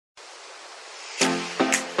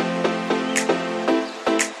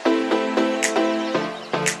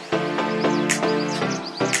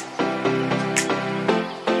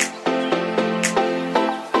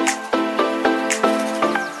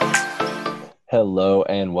Hello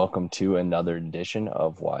and welcome to another edition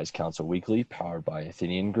of Wise Counsel Weekly, powered by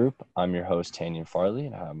Athenian Group. I'm your host, Tanyan Farley,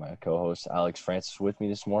 and I have my co-host, Alex Francis, with me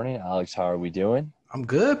this morning. Alex, how are we doing? I'm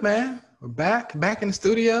good, man. We're back in the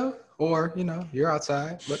studio, or you're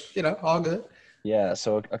outside, but all good. Yeah,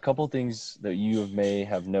 so a couple things that you may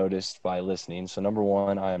have noticed by listening. So number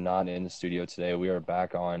one, I am not in the studio today. We are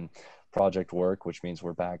back on project work, which means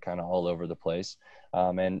we're back kind of all over the place.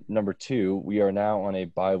 And number two, we are now on a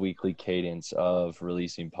bi-weekly cadence of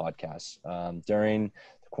releasing podcasts. During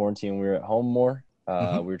the quarantine, we were at home more.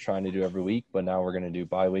 We were trying to do every week, but now we're going to do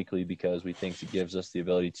bi-weekly because we think it gives us the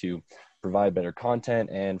ability to provide better content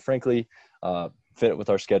and frankly, fit with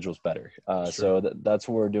our schedules better. So that's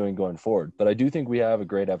what we're doing going forward. But I do think we have a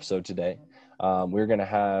great episode today. We're going to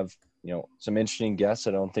have, some interesting guests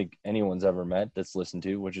I don't think anyone's ever met that's listened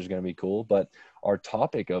to, which is going to be cool. But our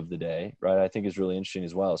topic of the day, right, I think is really interesting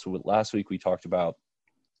as well. So last week we talked about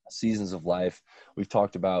seasons of life. We've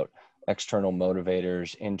talked about external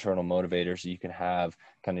motivators, internal motivators that you can have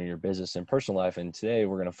kind of in your business and personal life. And today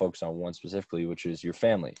we're going to focus on one specifically, which is your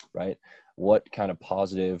family, right? What kind of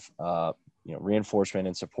positive, reinforcement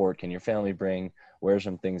and support can your family bring? Where are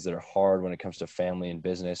some things that are hard when it comes to family and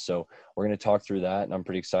business? So we're going to talk through that, and I'm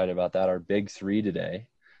pretty excited about that. Our big three today,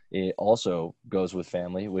 it also goes with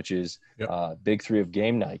family, which is big three of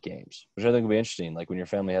game night games, which I think will be interesting. Like when your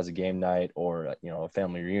family has a game night or, a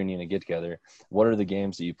family reunion, a get together, what are the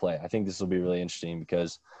games that you play? I think this will be really interesting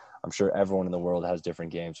because I'm sure everyone in the world has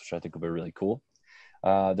different games, which I think will be really cool.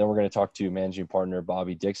 Then we're going to talk to managing partner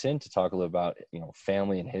Bobby Dixon to talk a little about,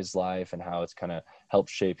 family in his life and how it's kind of helped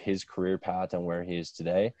shape his career path and where he is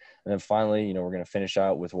today. And then finally, we're going to finish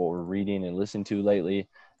out with what we're reading and listening to lately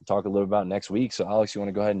and talk a little about next week. So Alex, you want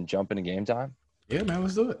to go ahead and jump into game time? Yeah, man,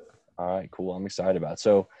 let's do it. All right, cool. I'm excited about it.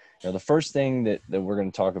 So, the first thing that we're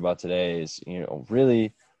going to talk about today is,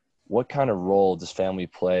 really what kind of role does family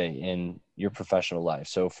play in your professional life?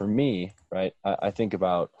 So for me, right, I think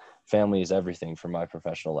about family is everything for my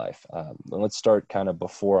professional life. Let's start kind of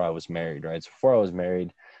before I was married, right? So before I was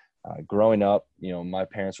married, growing up, my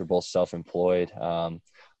parents were both self-employed,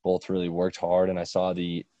 both really worked hard, and I saw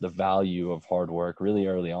the value of hard work really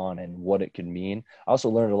early on and what it could mean. I also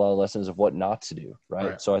learned a lot of lessons of what not to do,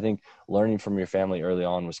 right? So I think learning from your family early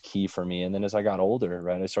on was key for me. And then as I got older,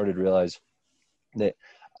 right, I started to realize that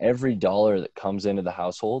every dollar that comes into the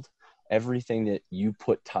household, everything that you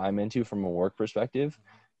put time into from a work perspective,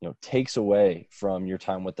 takes away from your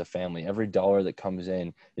time with the family. Every dollar that comes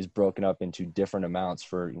in is broken up into different amounts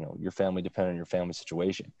for, your family, depending on your family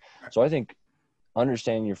situation. So I think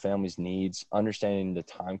understanding your family's needs, understanding the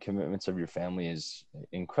time commitments of your family is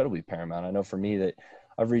incredibly paramount. I know for me that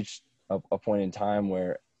I've reached a point in time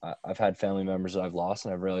where I've had family members that I've lost,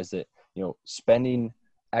 and I've realized that, spending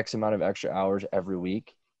X amount of extra hours every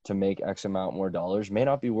week to make X amount more dollars may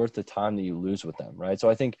not be worth the time that you lose with them, right? So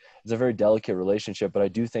I think it's a very delicate relationship, but I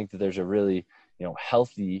do think that there's a really,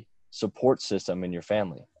 healthy support system in your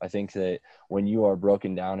family. I think that when you are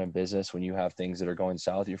broken down in business, when you have things that are going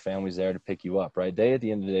south, your family's there to pick you up, right? They, at the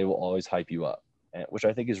end of the day, will always hype you up, which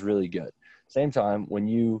I think is really good. Same time, when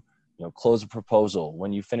you close a proposal,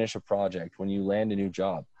 when you finish a project, when you land a new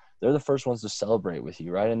job, they're the first ones to celebrate with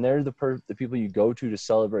you, right? And they're the people you go to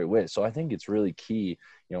celebrate with. So I think it's really key,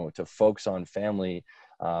 to focus on family,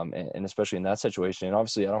 and especially in that situation. And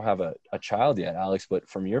obviously I don't have a child yet, Alex, but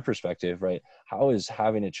from your perspective, right, how is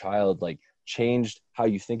having a child like changed how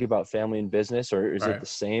you think about family and business, or is it the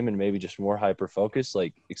same and maybe just more hyper focused?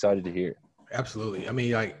 Like, excited to hear. Absolutely. I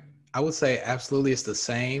mean, like, I would say absolutely it's the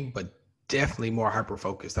same, but definitely more hyper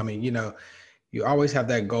focused. I mean, you always have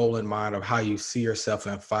that goal in mind of how you see yourself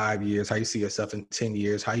in 5 years, how you see yourself in 10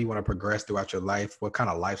 years, how you want to progress throughout your life, what kind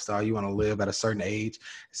of lifestyle you want to live at a certain age.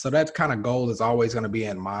 So that kind of goal is always going to be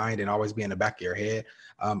in mind and always be in the back of your head.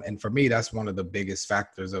 And for me, that's one of the biggest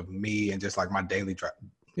factors of me and just like my daily drive,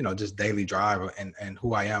 just daily drive and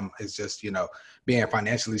who I am is just, being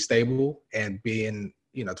financially stable and being,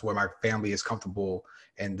 to where my family is comfortable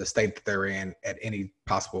in the state that they're in at any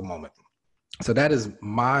possible moment. So that is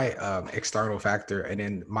my external factor. And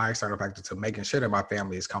then my external factor to making sure that my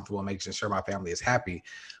family is comfortable, making sure my family is happy.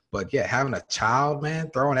 But yeah, having a child,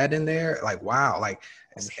 man, throwing that in there, like, wow, like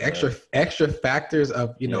it's extra factors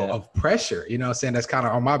of, of pressure, what I'm saying? That's kind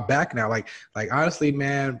of on my back now. Like honestly,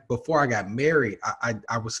 man, before I got married,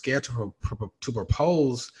 I was scared to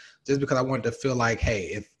propose just because I wanted to feel like,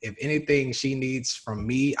 hey, if anything she needs from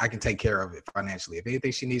me, I can take care of it financially. If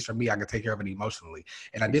anything she needs from me, I can take care of it emotionally.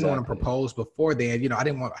 And I didn't want to propose before then. I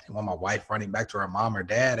didn't want my wife running back to her mom or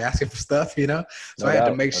dad asking for stuff, So I had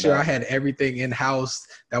to make sure I had everything in house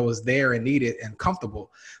that was there and needed and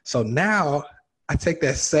comfortable. So now I take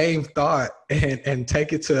that same thought and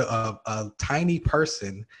take it to a tiny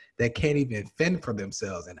person that can't even fend for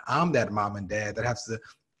themselves. And I'm that mom and dad that has to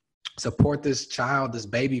support this child, this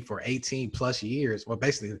baby for 18 plus years. Well,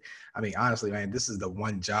 basically, I mean, honestly, man, this is the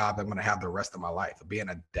one job I'm going to have the rest of my life. Being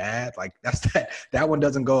a dad, like that one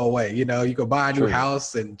doesn't go away. You know, you could buy a new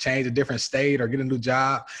house and change a different state or get a new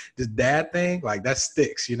job. This dad thing, like that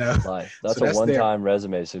sticks, you know. Life. That's a one-time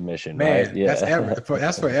resume submission, man, right? Yeah.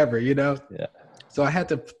 That's forever, you know? Yeah. So I had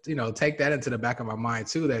to, you know, take that into the back of my mind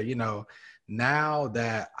too, that, you know, now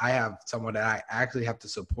that I have someone that I actually have to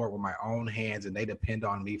support with my own hands and they depend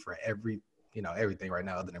on me for everything right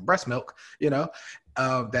now other than breast milk, you know,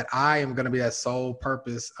 that I am going to be that sole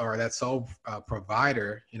purpose or that sole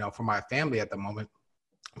provider, you know, for my family at the moment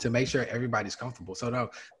to make sure everybody's comfortable. So now,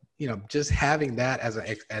 you know, just having that as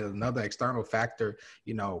another external factor,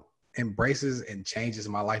 you know, embraces and changes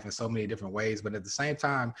my life in so many different ways. But at the same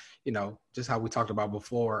time, you know, just how we talked about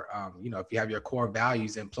before, you know, if you have your core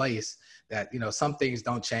values in place that, you know, some things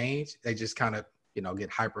don't change, they just kind of, you know, get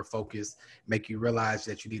hyper focused, make you realize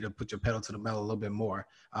that you need to put your pedal to the metal a little bit more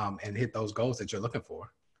and hit those goals that you're looking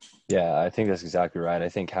for. Yeah, I think that's exactly right. I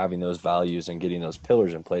think having those values and getting those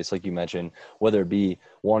pillars in place, like you mentioned, whether it be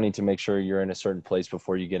wanting to make sure you're in a certain place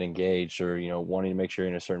before you get engaged or, you know, wanting to make sure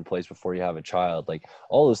you're in a certain place before you have a child, like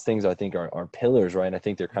all those things I think are pillars, right? And I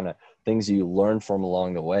think they're kind of things you learn from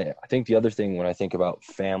along the way. I think the other thing when I think about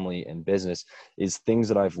family and business is things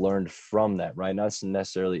that I've learned from that, right? Not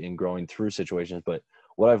necessarily in growing through situations, but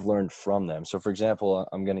what I've learned from them. So for example,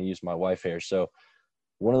 I'm going to use my wife here. So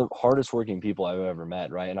one of the hardest working people I've ever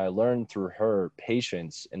met, right? And I learned through her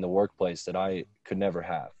patience in the workplace that I could never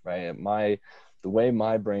have, right? The way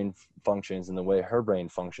my brain functions and the way her brain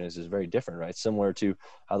functions is very different, right? Similar to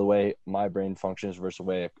how the way my brain functions versus the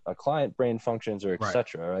way a client brain functions or et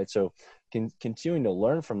cetera, right? So continuing to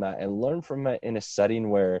learn from that and learn from it in a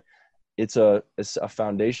setting where it's a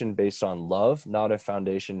foundation based on love, not a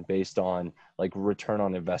foundation based on like return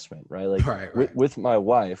on investment, right? Like with my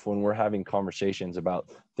wife, when we're having conversations about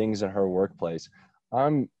things in her workplace,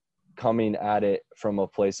 I'm coming at it from a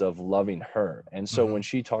place of loving her. And so when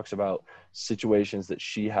she talks about situations that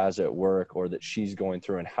she has at work or that she's going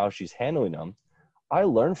through and how she's handling them, I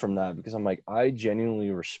learn from that because I'm like, I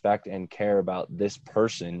genuinely respect and care about this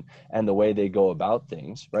person and the way they go about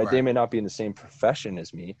things, right? They may not be in the same profession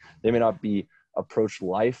as me. They may not be approach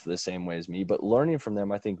life the same way as me, but learning from them,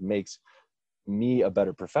 I think makes me a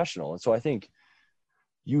better professional. And so I think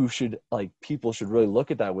people should really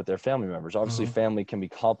look at that with their family members. Obviously family can be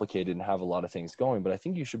complicated and have a lot of things going, but I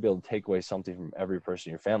think you should be able to take away something from every person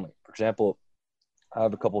in your family. For example, I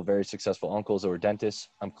have a couple of very successful uncles that were dentists.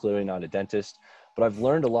 I'm clearly not a dentist, but I've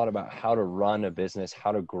learned a lot about how to run a business,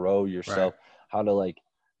 how to grow yourself, how to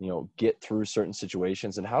get through certain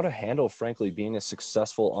situations and how to handle, frankly, being a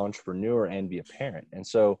successful entrepreneur and be a parent. And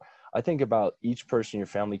so I think about each person in your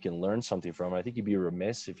family can learn something from. I think you'd be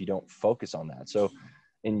remiss if you don't focus on that. So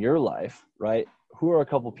in your life, right, who are a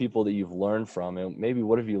couple of people that you've learned from, and maybe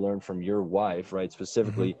what have you learned from your wife, right,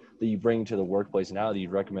 specifically that you bring to the workplace now that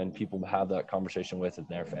you'd recommend people have that conversation with in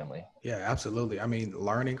their family? Yeah, absolutely. I mean,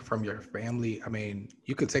 learning from your family, I mean,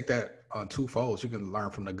 you could take that on two folds. You can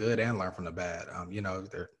learn from the good and learn from the bad.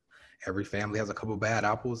 Every family has a couple of bad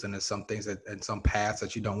apples, and there's some things and some paths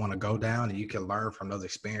that you don't want to go down, and you can learn from those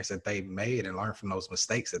experiences that they've made and learn from those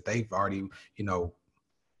mistakes that they've already,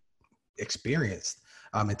 experienced.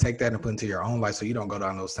 And take that and put into your own life so you don't go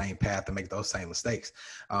down those same path and make those same mistakes.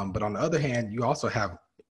 But on the other hand, you also have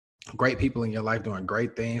great people in your life doing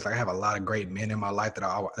great things. Like I have a lot of great men in my life that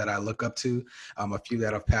I look up to. A few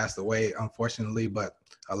that have passed away, unfortunately, but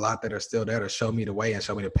a lot that are still there to show me the way and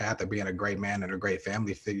show me the path of being a great man and a great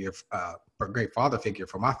family figure, a great father figure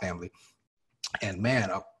for my family. And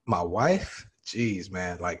man, my wife, geez,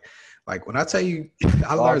 man, like when I tell you,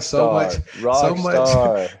 I learned so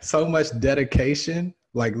much dedication.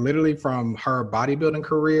 Like literally from her bodybuilding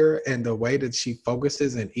career and the way that she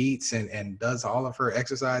focuses and eats and does all of her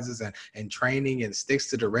exercises and training and sticks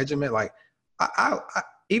to the regimen. Like I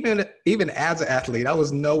even as an athlete, I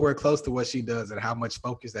was nowhere close to what she does and how much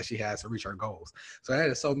focus that she has to reach her goals. So that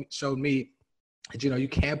has showed me that, you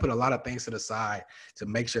can put a lot of things to the side to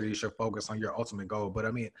make sure that you should focus on your ultimate goal. But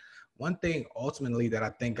I mean, one thing ultimately that I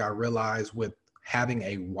think I realized with having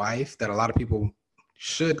a wife that a lot of people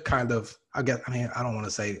should kind of, I don't want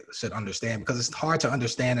to say should understand because it's hard to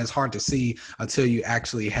understand. It's hard to see until you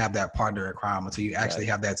actually have that partner in crime, until you actually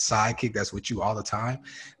have that sidekick that's with you all the time,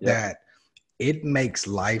 that it makes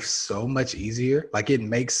life so much easier. Like it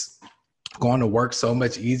makes going to work so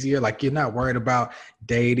much easier. Like you're not worried about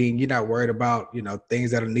dating. You're not worried about, things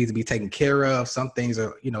that need to be taken care of. Some things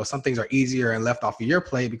are easier and left off of your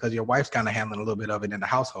plate because your wife's kind of handling a little bit of it in the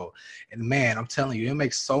household. And man, I'm telling you, it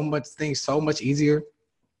makes things so much easier,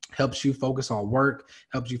 helps you focus on work,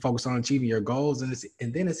 helps you focus on achieving your goals. And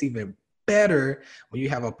then it's even better when you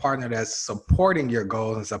have a partner that's supporting your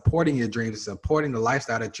goals and supporting your dreams, supporting the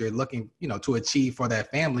lifestyle that you're looking, to achieve for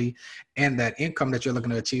that family, and that income that you're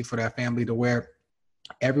looking to achieve for that family, to where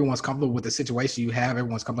everyone's comfortable with the situation you have.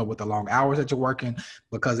 Everyone's comfortable with the long hours that you're working,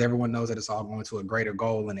 because everyone knows that it's all going to a greater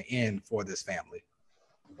goal in the end for this family.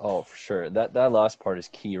 Oh, for sure. That last part is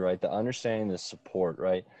key, right? The understanding the support,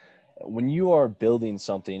 right? When you are building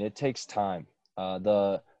something, it takes time.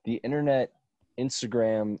 The internet,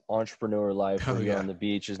 Instagram entrepreneur life where you're on the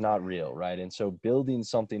beach is not real, right? And so building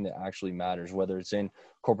something that actually matters, whether it's in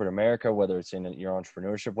corporate America, whether it's in your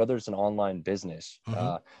entrepreneurship, whether it's an online business,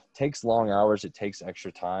 takes long hours. It takes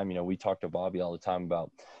extra time. We talk to Bobby all the time about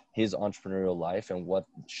his entrepreneurial life and what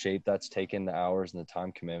shape that's taken, the hours and the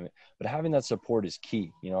time commitment. But having that support is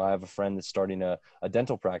key. I have a friend that's starting a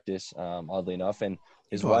dental practice, oddly enough, and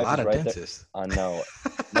his wife is right there. I know.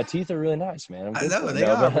 My teeth are really nice, man. I know they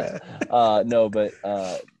are,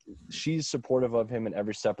 man. She's supportive of him in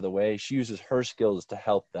every step of the way. She uses her skills to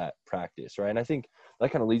help that practice, right? And I think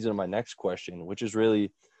that kind of leads into my next question, which is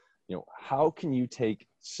really, how can you take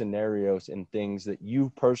scenarios and things that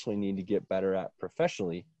you personally need to get better at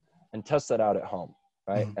professionally and test that out at home,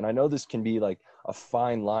 right? And I know this can be like a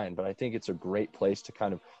fine line, but I think it's a great place to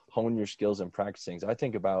kind of hone your skills and practice things. I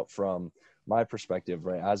think about from my perspective,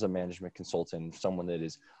 right, as a management consultant, someone that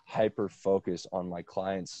is hyper focused on my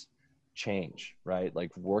clients' change, right?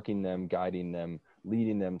 Like working them, guiding them,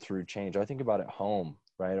 leading them through change. I think about at home,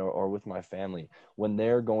 right? Or with my family when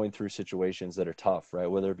they're going through situations that are tough, right?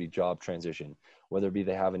 Whether it be job transition, whether it be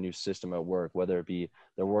they have a new system at work, whether it be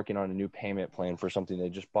they're working on a new payment plan for something they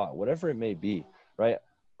just bought, whatever it may be, right?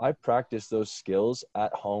 I practice those skills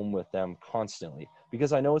at home with them constantly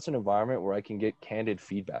because I know it's an environment where I can get candid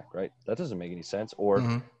feedback, right? That doesn't make any sense.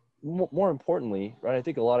 Or more importantly, right? I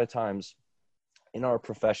think a lot of times in our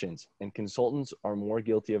professions, and consultants are more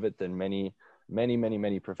guilty of it than many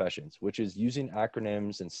professions, which is using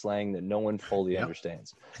acronyms and slang that no one fully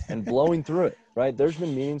understands and blowing through it, right? There's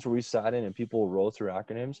been meetings where we sat in and people roll through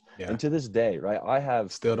acronyms. And to this day,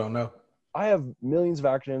 right, still don't know. I have millions of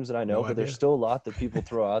acronyms that I know, but there's still a lot that people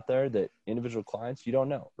throw out there that individual clients, you don't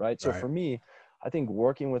know, right? So for me, I think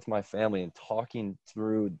working with my family and talking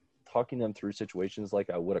them through situations like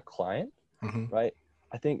I would a client, right?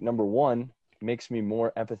 I think number one, makes me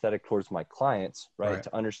more empathetic towards my clients, right?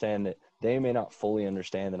 To understand that they may not fully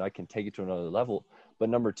understand, that I can take it to another level. But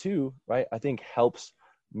number two, right, I think helps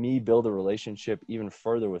me build a relationship even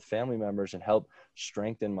further with family members and help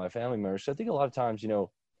strengthen my family members. So I think a lot of times,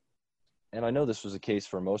 and I know this was the case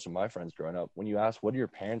for most of my friends growing up, when you ask, what do your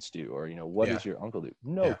parents do? Or, what does your uncle do?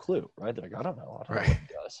 No clue, right? They're like, I don't know what he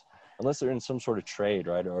does. Unless they're in some sort of trade,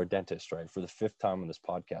 right? Or a dentist, right? For the fifth time on this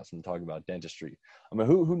podcast, I'm talking about dentistry. I mean,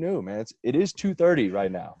 who knew, man? It is 2:30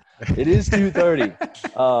 right now. It is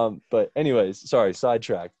 2:30. But anyways, sorry,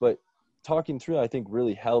 sidetracked. But talking through, I think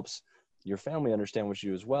really helps your family understand what you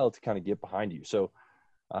do as well to kind of get behind you. So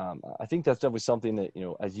I think that's definitely something that,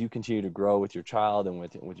 as you continue to grow with your child and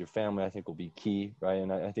with your family, I think will be key, right?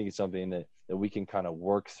 And I think it's something that we can kind of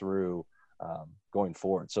work through going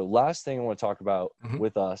forward. So last thing I want to talk about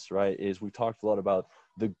with us, right, is we talked a lot about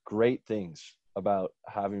the great things about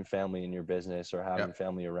having family in your business or having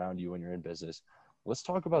family around you when you're in business. Let's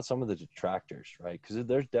talk about some of the detractors, right? Because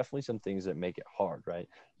there's definitely some things that make it hard, right?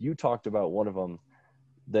 You talked about one of them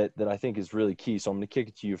that I think is really key. So I'm going to kick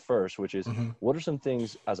it to you first, which is what are some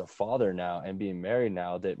things as a father now and being married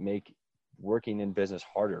now that make working in business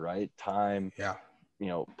harder, right? Time,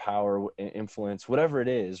 power, influence, whatever it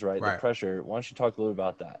is, right? The pressure. Why don't you talk a little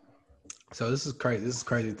about that? So this is crazy. This is a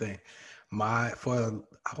crazy thing. I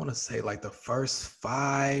want to say like the first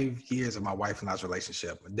 5 years of my wife and I's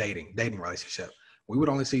relationship, dating relationship, we would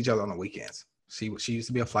only see each other on the weekends. She used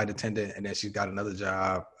to be a flight attendant, and then she got another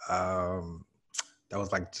job that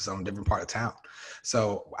was like just on a different part of town.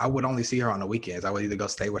 So I would only see her on the weekends. I would either go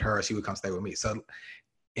stay with her or she would come stay with me. So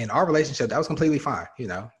in our relationship, that was completely fine.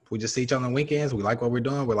 We just see each other on the weekends. We like what we're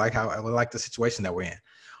doing. We like the situation that we're in.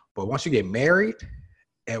 But once you get married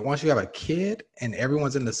and once you have a kid and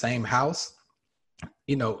everyone's in the same house,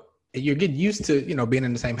 you get used to, being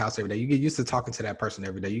in the same house every day. You get used to talking to that person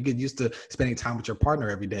every day. You get used to spending time with your partner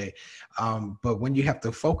every day. But when you have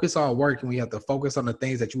to focus on work and we have to focus on the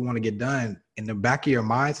things that you want to get done, in the back of your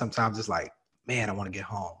mind, sometimes it's like, man, I want to get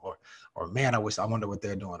home, or or man, I wonder what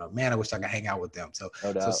they're doing, or man, I wish I could hang out with them. No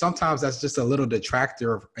So doubt. sometimes that's just a little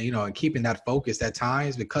detractor of, and keeping that focus at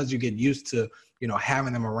times, because you get used to,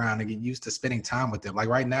 having them around and get used to spending time with them. Like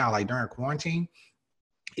right now, like during quarantine,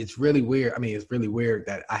 it's really weird. I mean, it's really weird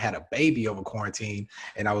that I had a baby over quarantine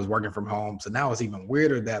and I was working from home. So now it's even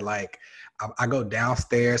weirder that like I go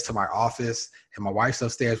downstairs to my office and my wife's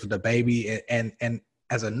upstairs with the baby, and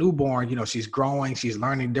as a newborn, she's growing, she's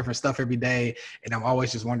learning different stuff every day. And I'm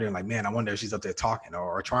always just wondering, like, man, I wonder if she's up there talking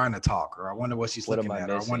or trying to talk, or I wonder what she's looking at,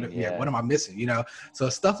 or I wonder, what am I missing? So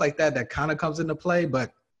stuff like that kind of comes into play.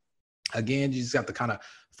 But again, you just have to kind of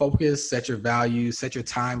focus, set your values, set your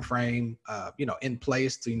time frame, in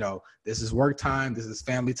place to, this is work time, this is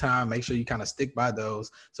family time. Make sure you kind of stick by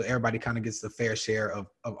those, so everybody kind of gets the fair share of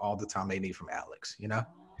all the time they need from Alex,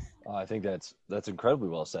 I think that's incredibly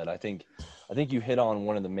well said. I think you hit on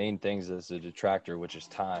one of the main things as a detractor, which is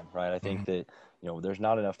time, right? I think that, there's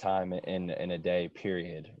not enough time in a day,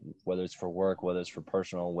 period, whether it's for work, whether it's for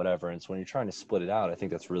personal, whatever. And so when you're trying to split it out, I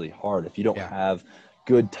think that's really hard if you don't have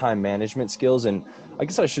good time management skills. And I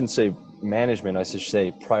guess I shouldn't say management, I should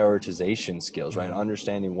say prioritization skills, right?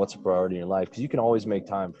 Understanding what's a priority in your life, because you can always make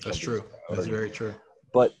time for That's true. That's very true.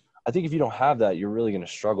 But I think if you don't have that, you're really going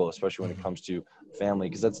to struggle, especially when it comes to family,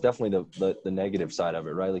 because that's definitely the negative side of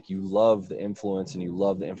it, right? Like, you love the influence and you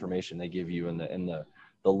love the information they give you and the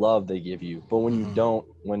love they give you. But when you don't,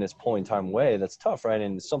 when it's pulling time away, that's tough, right?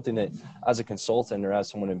 And it's something that, as a consultant or as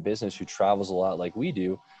someone in business who travels a lot like we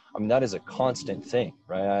do, I mean, that is a constant thing,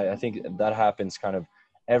 right? I think that happens kind of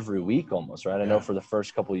every week almost, right? I know for the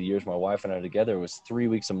first couple of years my wife and I together, it was 3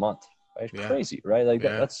 weeks a month, right? Crazy, right? Like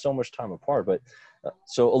that's so much time apart. But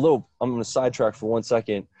so I'm going to sidetrack for 1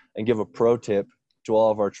 second and give a pro tip to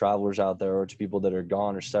all of our travelers out there, or to people that are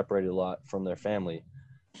gone or separated a lot from their family.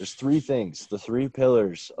 There's 3 things, the 3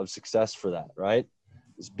 pillars of success for that, right?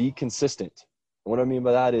 Is be consistent. And what I mean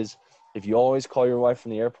by that is, if you always call your wife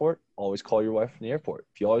from the airport, always call your wife from the airport.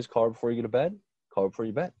 If you always call her before you go to bed, call her before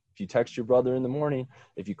you bed. If you text your brother in the morning,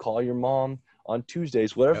 if you call your mom on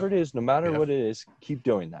Tuesdays, whatever it is, no matter what it is, keep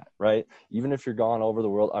doing that, right? Even if you're gone all over the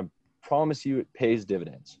world, I promise you it pays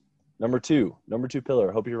dividends. Number two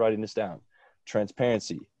pillar, I hope you're writing this down,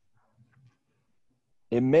 transparency.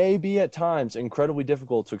 It may be at times incredibly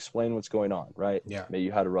difficult to explain what's going on, right? Yeah. Maybe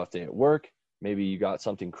you had a rough day at work. Maybe you got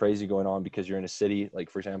something crazy going on because you're in a city.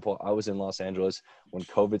 Like, for example, I was in Los Angeles when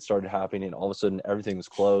COVID started happening, and all of a sudden everything was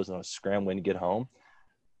closed and I was scrambling to get home.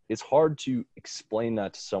 It's hard to explain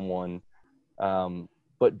that to someone.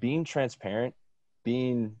 But being transparent,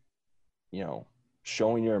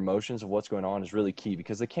 showing your emotions of what's going on is really key,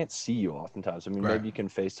 because they can't see you oftentimes. I mean, maybe you can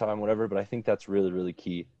FaceTime, whatever, but I think that's really, really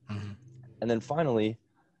key. And then finally,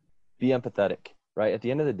 be empathetic, right? At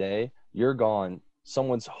the end of the day, you're gone.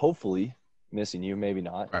 Someone's hopefully missing you, maybe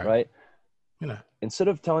not, right? Instead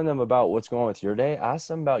of telling them about what's going on with your day, ask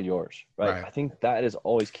them about yours, right? I think that is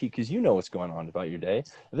always key, because you know what's going on about your day. If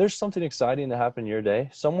there's something exciting that happened in your day,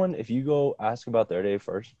 if you go ask about their day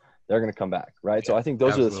first, they're going to come back, right? So I think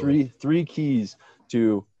those are the three keys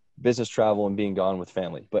to business travel and being gone with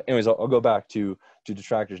family. But anyways, I'll go back to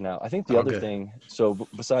detractors now. I think the other thing, so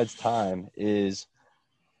besides time, is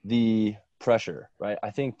the pressure, right?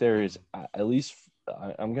 I think there is, at least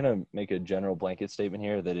I'm going to make a general blanket statement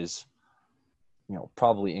here that is,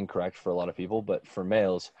 probably incorrect for a lot of people, but for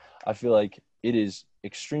males, I feel like it is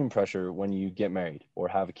extreme pressure when you get married or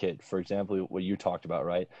have a kid. For example, what you talked about,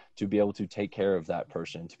 right? To be able to take care of that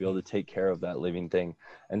person, to be able to take care of that living thing.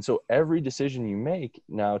 And so every decision you make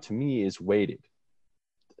now, to me, is weighted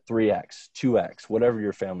 3x, 2x, whatever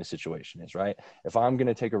your family situation is, right? If I'm going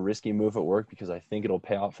to take a risky move at work because I think it'll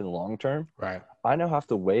pay off in the long term, right, I now have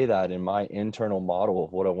to weigh that in my internal model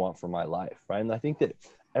of what I want for my life, right? And I think that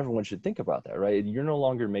everyone should think about that, right? You're no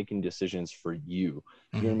longer making decisions for you.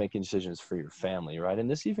 You're making decisions for your family, right? And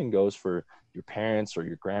this even goes for your parents or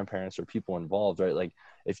your grandparents or people involved, right? Like,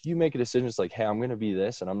 if you make a decision, it's like, hey, I'm going to be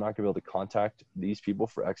this and I'm not going to be able to contact these people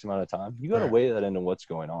for X amount of time. You got to weigh that into what's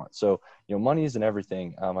going on. So, money isn't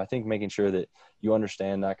everything. I think making sure that you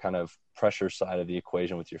understand that kind of pressure side of the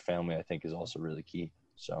equation with your family, I think, is also really key.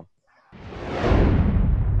 So.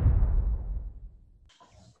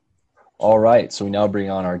 All right, so we now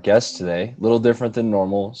bring on our guest today, a little different than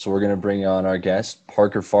normal. So we're going to bring on our guest,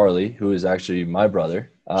 Parker Farley, who is actually my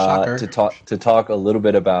brother, to talk a little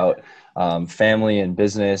bit about family and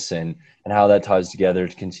business and how that ties together,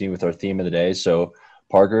 to continue with our theme of the day. So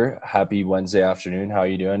Parker, happy Wednesday afternoon. How are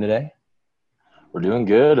you doing today? We're doing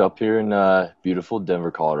good up here in beautiful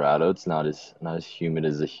Denver, Colorado. It's not as humid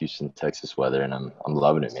as the Houston, Texas weather, and I'm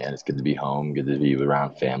loving it, man. It's good to be home, good to be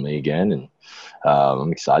around family again, and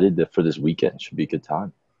I'm excited for this weekend. It should be a good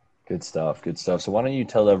time. Good stuff. Good stuff. So why don't you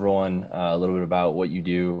tell everyone a little bit about what you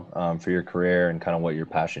do for your career and kind of what your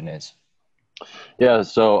passion is? Yeah,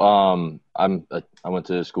 so I went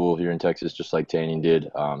to school here in Texas just like Tanning did.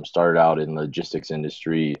 Started out in the logistics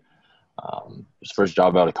industry. It was first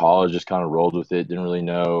job out of college, just kind of rolled with it. Didn't really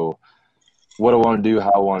know what I wanted to do,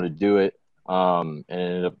 how I wanted to do it. And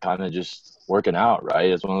ended up kind of just working out, right?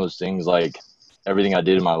 It's one of those things like everything I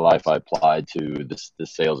did in my life, I applied to the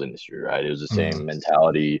sales industry, right? It was the same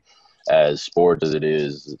mentality as sports as it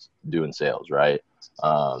is doing sales, right?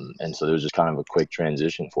 And so there was just kind of a quick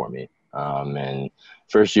transition for me. And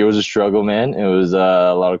first year was a struggle, man. It was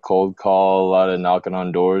a lot of cold call, a lot of knocking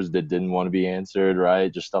on doors that didn't want to be answered,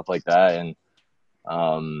 right? Just stuff like that.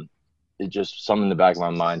 And it just something in the back of my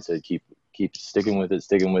mind said, keep sticking with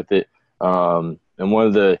it. And one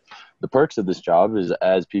of the perks of this job is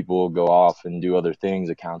as people go off and do other things,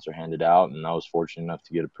 accounts are handed out. And I was fortunate enough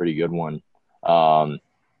to get a pretty good one.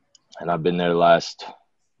 And I've been there the last,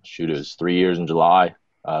 it was 3 years in July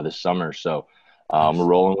this summer. So we're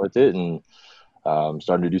rolling with it and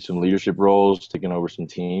starting to do some leadership roles, taking over some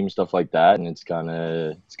teams, stuff like that. And it's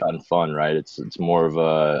gotten fun, right? It's more of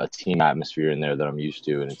a team atmosphere in there that I'm used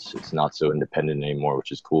to. And it's not so independent anymore,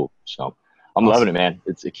 which is cool. So I'm loving it, man.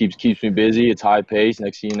 It keeps me busy. It's high pace.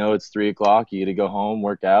 Next thing you know, it's 3:00. You get to go home,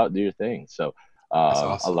 work out, do your thing. So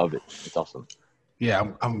Awesome. I love it. It's awesome.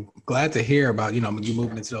 Yeah, I'm glad to hear about, you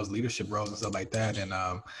moving into those leadership roles and stuff like that. And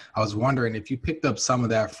I was wondering if you picked up some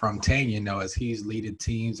of that from Tanya, as he's leading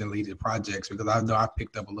teams and leading projects, because I know I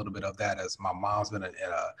picked up a little bit of that as my mom's been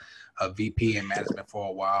a VP in management for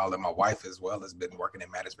a while. And my wife as well has been working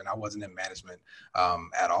in management. I wasn't in management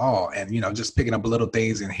at all. And, just picking up little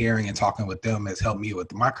things and hearing and talking with them has helped me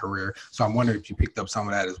with my career. So I'm wondering if you picked up some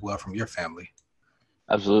of that as well from your family.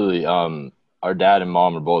 Absolutely. Our dad and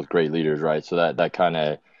mom are both great leaders, right? So that kind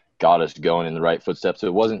of got us going in the right footsteps.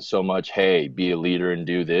 It wasn't so much, hey, be a leader and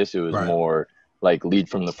do this. It was more like lead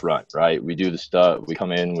from the front, right? We do the stuff. We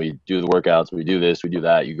come in, we do the workouts, we do this, we do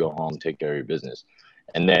that. You go home, take care of your business.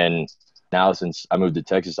 And then now since I moved to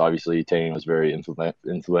Texas, obviously Tane was very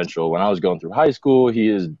influential. When I was going through high school,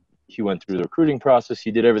 he went through the recruiting process.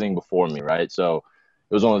 He did everything before me, right? So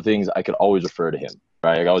it was one of the things I could always refer to him,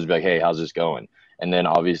 right? I could always be like, hey, how's this going? And then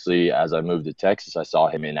obviously as I moved to Texas, I saw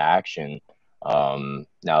him in action. Now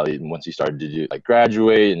once he started to do like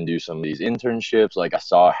graduate and do some of these internships, like I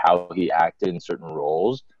saw how he acted in certain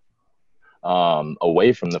roles,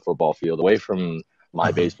 away from the football field, away from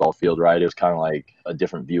my baseball field, right? It was kind of like a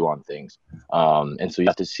different view on things. And so you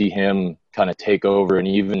have to see him kind of take over, and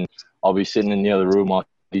even I'll be sitting in the other room while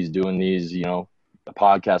he's doing these, the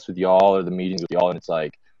podcast with y'all or the meetings with y'all. And it's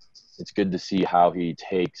like, it's good to see how he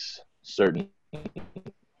takes certain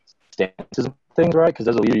stances and things, right? Because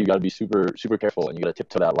as a leader, you got to be super, super careful, and you got to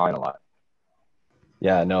tiptoe that line a lot.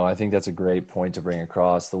 Yeah, no, I think that's a great point to bring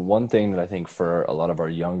across. The one thing that I think for a lot of our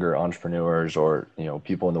younger entrepreneurs or,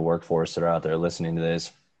 people in the workforce that are out there listening to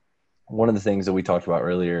this, one of the things that we talked about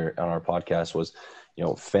earlier on our podcast was,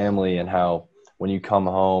 family, and how when you come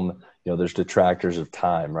home, there's detractors of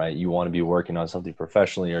time, right? You want to be working on something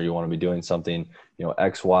professionally, or you want to be doing something,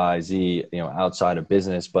 X, Y, Z, outside of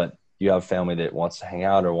business, but you have family that wants to hang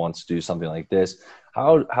out or wants to do something like this.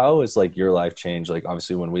 How is like your life changed? Like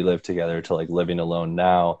obviously when we live together to like living alone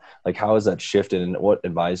now, like how has that shifted, and what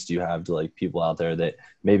advice do you have to like people out there that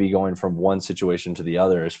may be going from one situation to the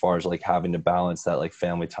other as far as like having to balance that like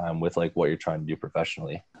family time with like what you're trying to do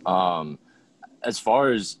professionally? As far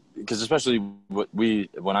as, because especially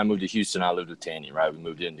when I moved to Houston, I lived with Tanny, right? We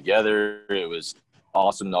moved in together. It was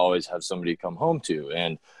awesome to always have somebody to come home to,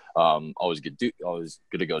 and always good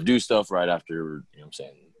to go do stuff right after,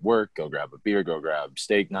 work, go grab a beer, go grab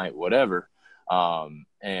steak night, whatever.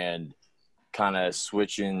 And kind of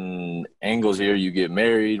switching angles here, you get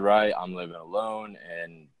married, right? I'm living alone,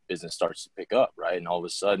 and business starts to pick up, right? And all of a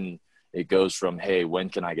sudden it goes from, hey, when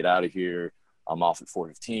can I get out of here? I'm off at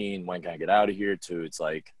 4:15. When can I get out of here? To it's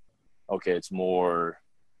like, okay, it's more,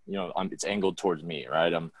 it's angled towards me,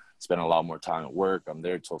 right? I'm spending a lot more time at work. I'm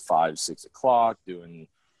there till 5, 6 o'clock doing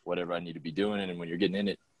whatever I need to be doing. And when you're getting in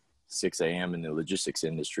at 6 a.m. in the logistics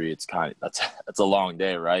industry, it's that's a long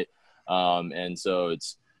day, right? And so it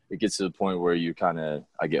gets to the point where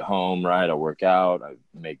I get home, right? I work out, I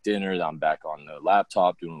make dinner, I'm back on the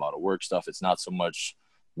laptop doing a lot of work stuff. It's not so much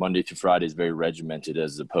Monday through Friday is very regimented,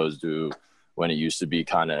 as opposed to when it used to be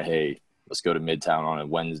kind of, hey, let's go to Midtown on a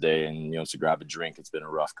Wednesday and, to grab a drink. It's been a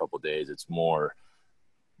rough couple of days. It's more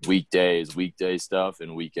weekday stuff,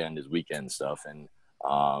 and weekend is weekend stuff. And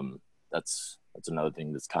that's another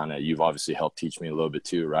thing that's kind of, you've obviously helped teach me a little bit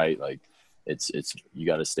too, right? Like it's you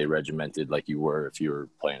got to stay regimented like you were if you were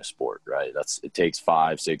playing a sport, right? It takes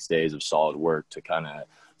 5-6 days of solid work to kind of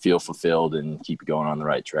feel fulfilled and keep going on the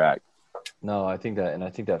right track. No, I think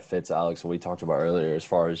that fits, Alex, what we talked about earlier, as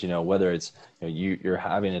far as, whether it's, you're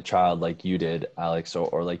having a child like you did, Alex,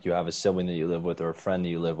 or like you have a sibling that you live with or a friend that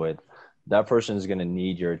you live with. That person is going to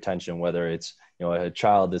need your attention, whether it's, a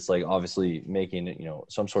child that's like obviously making,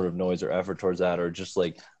 some sort of noise or effort towards that, or just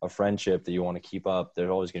like a friendship that you want to keep up. There's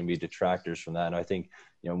always going to be detractors from that. And I think,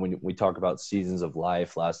 when we talk about seasons of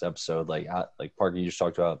life last episode, like Parker, you just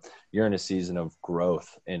talked about, you're in a season of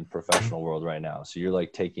growth in professional world right now. So you're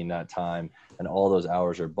like taking that time and all those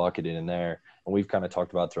hours are bucketed in there. And we've kind of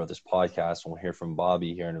talked about throughout this podcast, and we'll hear from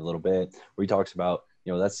Bobby here in a little bit, where he talks about,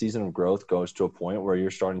 that season of growth goes to a point where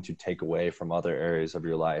you're starting to take away from other areas of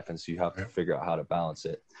your life. And so you have to figure out how to balance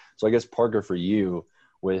it. So I guess, Parker, for you,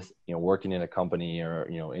 with, working in a company or,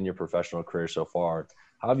 in your professional career so far,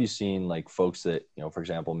 how have you seen like folks that, for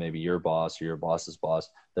example, maybe your boss or your boss's boss,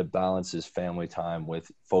 that balances family time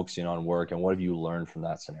with focusing on work? And what have you learned from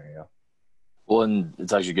that scenario? Well, and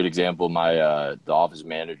it's actually a good example. My the office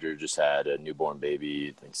manager just had a newborn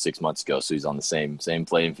baby, I think 6 months ago. So he's on the same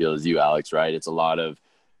playing field as you, Alex, right? It's a lot of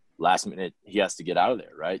last minute. He has to get out of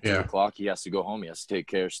there, right? Yeah. 2 o'clock, he has to go home. He has to take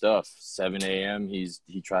care of stuff. 7 a.m. he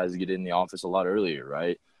tries to get in the office a lot earlier,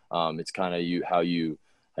 right? It's kind of how you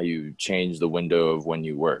change the window of when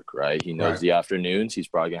you work, right? He knows the afternoons he's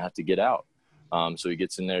probably gonna have to get out. So he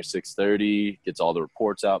gets in there 6:30, gets all the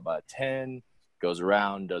reports out by 10. Goes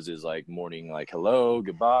around, does his like morning, like hello,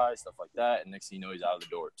 goodbye, stuff like that. And next thing you know, he's out of the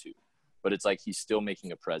door at 2. But it's like he's still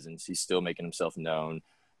making a presence. He's still making himself known.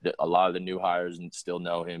 A lot of the new hires still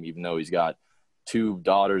know him, even though he's got 2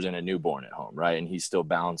 daughters and a newborn at home, right? And he's still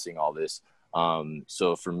balancing all this.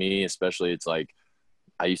 So for me, especially, it's like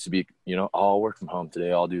I used to be, I'll work from home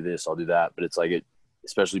today. I'll do this, I'll do that. But it's like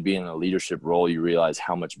especially being in a leadership role, you realize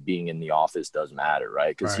how much being in the office does matter,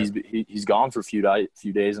 right? Because he's gone for a few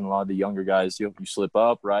days, and a lot of the younger guys, you slip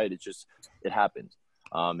up, right? It happens.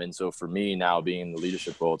 And so for me now, being in the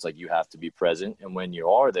leadership role, it's like you have to be present. And when you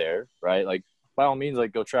are there, right, like by all means,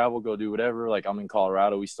 like go travel, go do whatever. Like I'm in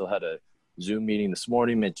Colorado. We still had a Zoom meeting this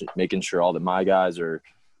morning, making sure all that my guys are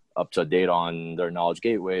up to date on their knowledge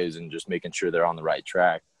gateways and just making sure they're on the right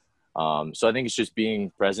track. So I think it's just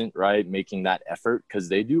being present, right? Making that effort, because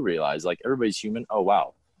they do realize, like, everybody's human. Oh,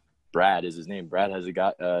 wow. Brad is his name. Brad has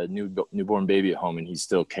a newborn baby at home, and he's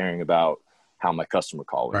still caring about how my customer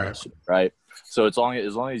call went yesterday, right? So as long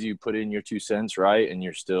as you put in your 2 cents, right, and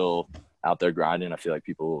you're still out there grinding, I feel like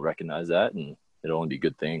people will recognize that, and it'll only be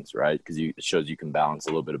good things, right? Because it shows you can balance a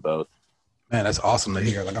little bit of both. Man, that's awesome to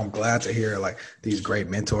hear. Like, I'm glad to hear like these great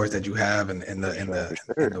mentors that you have, and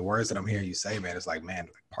the words that I'm hearing you say, man. It's like, man,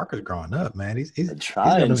 Parker's growing up, man. He's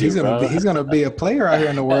gonna be a player out here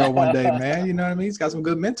in the world one day, man. You know what I mean? He's got some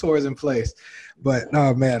good mentors in place. But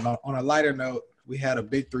no, man. On a lighter note, we had a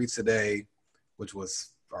Big 3 today, which was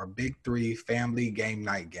our Big 3 family game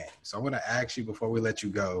night game. So I want to ask you before we let you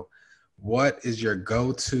go, what is your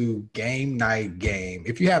go-to game night game?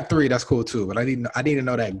 If you have 3, that's cool too. But I need to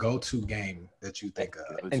know that go-to game that you think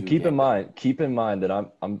of. And keep in mind that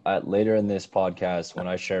I'm at later in this podcast when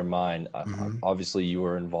I share mine. Obviously, you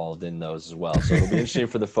were involved in those as well, so it'll be interesting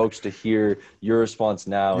for the folks to hear your response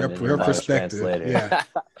now and your perspective. Yeah.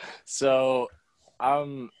 So,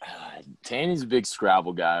 Tanny's a big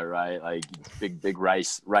Scrabble guy, right? Like big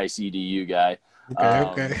rice EDU guy.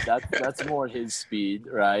 Okay. That's more his speed,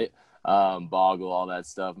 right? Boggle, all that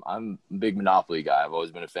stuff. I'm a big Monopoly guy. I've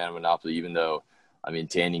always been a fan of Monopoly, even though,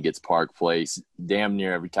 Tanny gets Park Place damn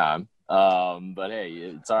near every time. But hey,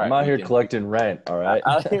 it's all right. I'm out here collecting rent, all right?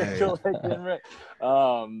 Collecting rent.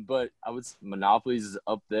 But Monopoly's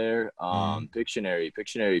up there. Pictionary.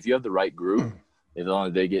 If you have the right group, as long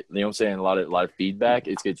as they get, you know what I'm saying, a lot of feedback,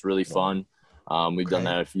 it gets really fun. We've done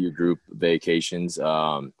that at a few group vacations.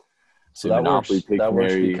 So that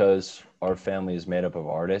works because our family is made up of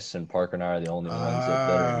artists, and Parker and I are the only ones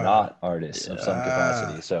that are not artists of some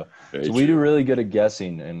capacity. So we do really good at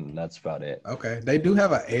guessing, and that's about it. Okay. They do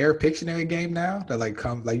have an air Pictionary game now that like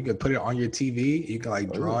you can put it on your TV. You can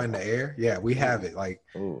like draw in the air. Yeah, we have it. Like,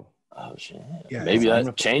 oh shit. Yeah, maybe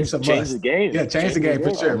that change the game. Yeah, change the game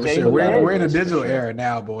for sure. We're in a digital era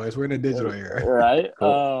now, boys. We're in a digital era. Right.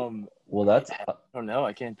 Cool. Well, I don't know.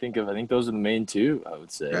 I can't think of. I think those are the main 2. I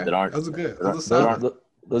would say that aren't. Those are good.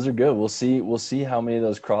 Those are good. We'll see how many of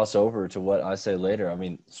those cross over to what I say later.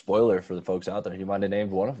 Spoiler for the folks out there. He might have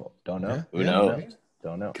named one of them. Don't know. Who knows?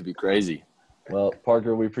 Don't know. Could be crazy. Well,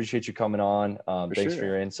 Parker, we appreciate you coming on. Thanks for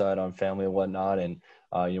your insight on family and whatnot. And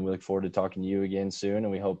we look forward to talking to you again soon.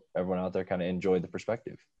 And we hope everyone out there kind of enjoyed the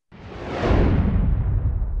perspective.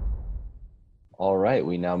 All right,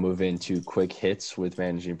 we now move into quick hits with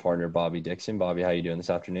managing partner Bobby Dixon. Bobby, how you doing this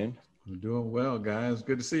afternoon? I'm doing well, guys.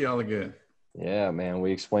 Good to see y'all again. Yeah, man.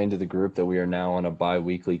 We explained to the group that we are now on a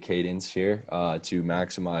bi-weekly cadence here to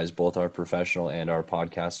maximize both our professional and our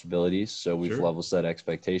podcast abilities. So we've level set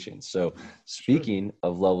expectations. So speaking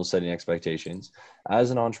of level setting expectations, as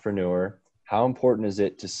an entrepreneur, how important is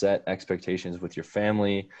it to set expectations with your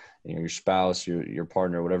family, your spouse, your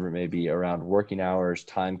partner, whatever it may be, around working hours,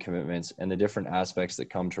 time commitments, and the different aspects that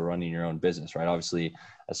come to running your own business, right? Obviously,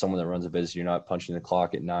 as someone that runs a business, you're not punching the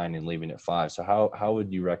clock at 9 and leaving at 5. So how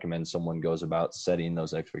would you recommend someone goes about setting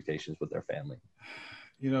those expectations with their family?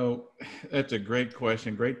 You know, that's a great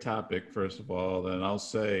question, great topic, first of all. And I'll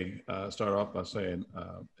say, start off by saying,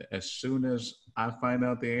 as soon as I find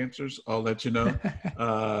out the answers, I'll let you know.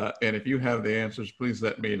 And if you have the answers, please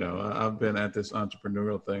let me know. I've been at this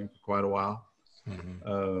entrepreneurial thing for quite a while.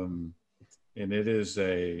 And it is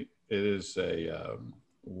a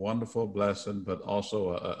wonderful blessing, but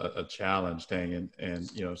also a challenge thing.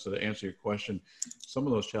 And, you know, so to answer your question, some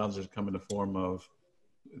of those challenges come in the form of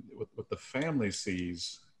what the family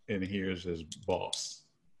sees and hears as boss.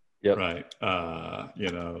 Yep. Right. You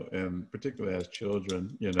know, and particularly as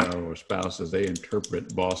children, you know, or spouses, they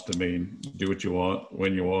interpret boss to mean do what you want,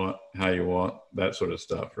 when you want, how you want, that sort of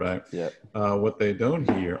stuff. Right. Yeah. What they don't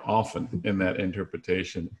hear often in that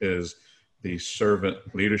interpretation is the servant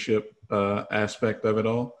leadership aspect of it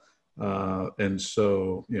all. And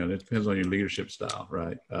so, you know, it depends on your leadership style,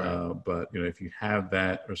 right? But, you know, if you have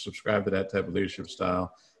that or subscribe to that type of leadership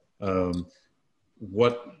style,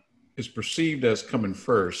 what is perceived as coming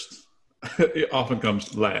first, it often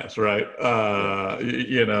comes last, right?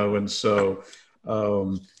 You know, and so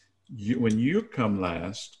when you come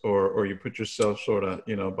last or you put yourself sort of,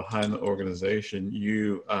 you know, behind the organization,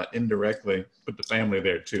 you indirectly put the family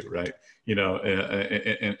there too, right? You know,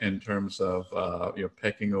 in terms of, you know,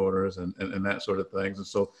 pecking orders and that sort of things. And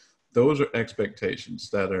so those are expectations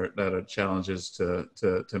that are challenges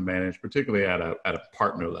to manage, particularly at a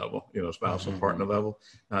partner level, you know, spousal partner level,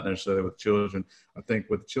 not necessarily with children. I think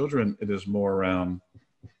with children, it is more around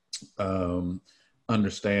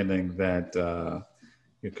understanding that,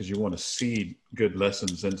 because you want to seed good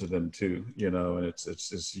lessons into them too, you know, and it's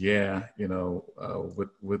just, yeah, you know,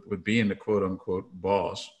 with being the quote unquote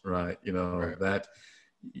boss, right. You know, that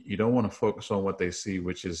you don't want to focus on what they see,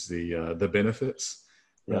 which is the benefits,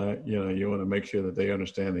 right. You know, you want to make sure that they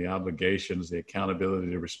understand the obligations, the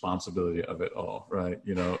accountability, the responsibility of it all. Right.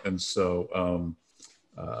 You know, and so,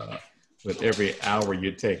 with every hour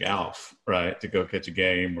you take off, right, to go catch a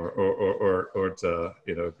game or to,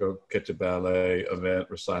 you know, go catch a ballet event,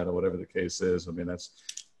 recital, whatever the case is. I mean, that's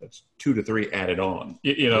 2 to 3 added on,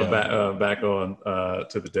 you know, back on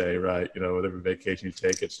to the day, right? You know, with every vacation you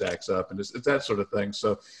take, it stacks up, and it's that sort of thing.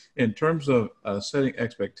 So, in terms of setting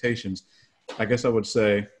expectations, I guess I would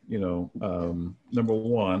say, you know, number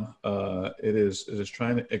one, it is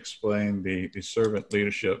trying to explain the servant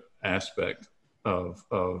leadership aspect of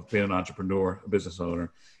being an entrepreneur, a business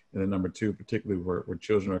owner. And then number two, particularly where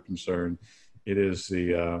children are concerned, it is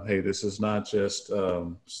the, hey, this is not just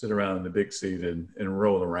sit around in the big seat and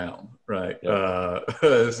roll around, right?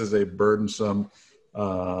 This is a burdensome,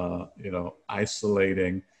 you know,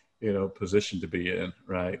 isolating, you know, position to be in,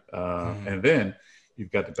 right? And then you've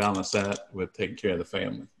got to balance that with taking care of the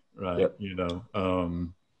family, right? You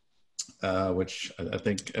know, which I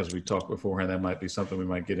think, as we talked beforehand, that might be something we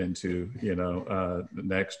might get into, you know,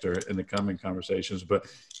 next or in the coming conversations. But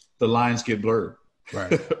the lines get blurred,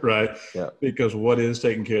 right? Right? Yeah. Because what is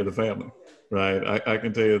taking care of the family, right? I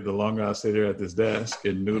can tell you, the longer I sit here at this desk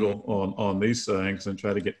and noodle on these things and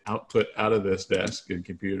try to get output out of this desk and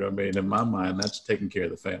computer, I mean, in my mind, that's taking care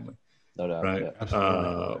of the family. No doubt. Right.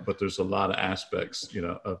 Yeah. But there's a lot of aspects, you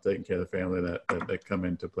know, of taking care of the family that come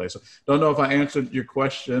into play. So don't know if I answered your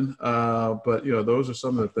question, but, you know, those are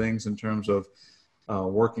some of the things in terms of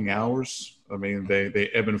working hours. I mean, they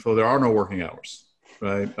ebb and flow. There are no working hours,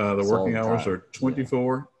 right? The working hours are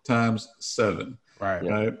 24 times 7. Right.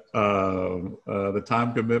 Right. The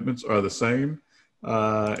time commitments are the same.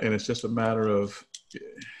 And it's just a matter of,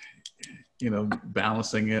 you know,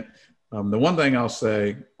 balancing it. The one thing I'll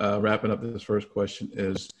say, wrapping up this first question,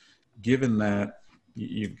 is given that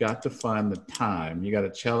you've got to find the time, you got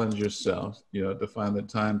to challenge yourself, you know, to find the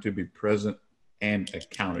time to be present and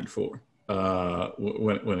accounted for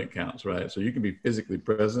when it counts, right? So you can be physically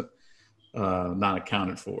present, not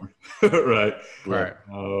accounted for, right? Right.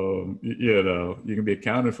 You know, you can be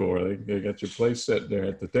accounted for. They got your place set there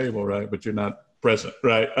at the table, right? But you're not present,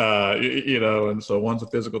 right? You know, and so one's a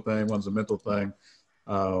physical thing, one's a mental thing.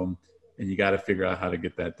 And you got to figure out how to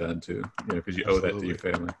get that done too, you know, because you owe that to your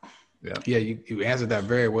family. Yeah. Yeah, you answered that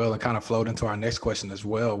very well and kind of flowed into our next question as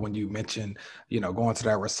well when you mentioned, going to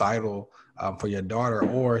that recital for your daughter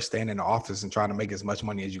or staying in the office and trying to make as much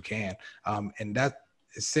money as you can. And that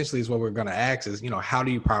essentially is what we're going to ask is, how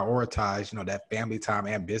do you prioritize, that family time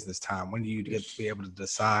and business time? When do you get to be able to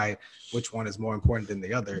decide which one is more important than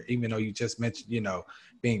the other, even though you just mentioned,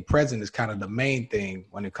 being present is kind of the main thing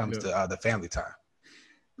when it comes to the family time?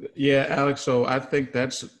 Yeah, Alex. So I think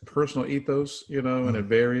that's personal ethos, and it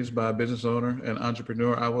varies by business owner and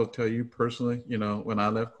entrepreneur. I will tell you personally, when I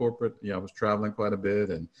left corporate, I was traveling quite a bit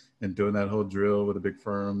and doing that whole drill with a big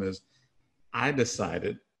firm is I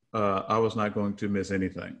decided I was not going to miss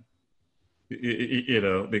anything,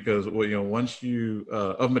 because, once you,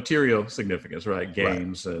 of material significance, right?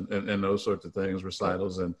 Games and those sorts of things,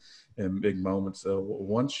 recitals and big moments. So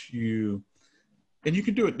once you, and you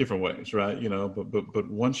can do it different ways, right?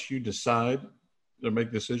 But once you decide or make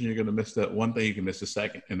a decision, you're going to miss that one thing. You can miss the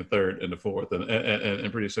second and the third and the fourth,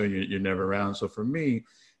 and pretty soon you're never around. So for me,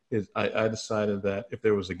 I decided that if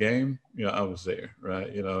there was a game, I was there, right?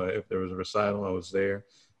 If there was a recital, I was there,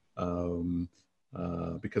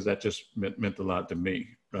 because that just meant a lot to me,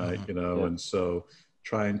 right? And so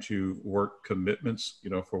trying to work commitments,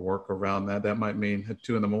 for work around that might mean at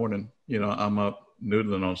 2 a.m, I'm up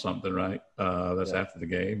noodling on something, right? That's after the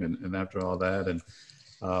game and after all that. And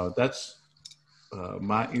that's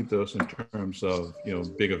my ethos in terms of,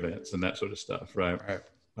 big events and that sort of stuff, right?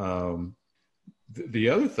 The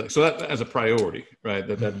other thing, so that as a priority, right?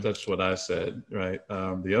 That's what I said, right?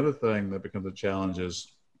 The other thing that becomes a challenge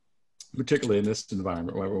is, particularly in this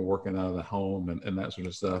environment where we're working out of the home and that sort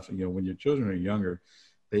of stuff, when your children are younger,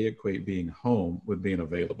 they equate being home with being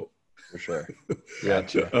available. For sure. Yeah.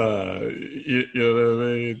 You know what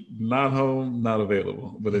I mean? Not home, not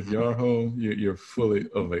available. But if you are home, you're fully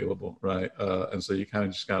available, right? And so you kind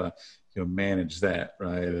of just gotta, manage that,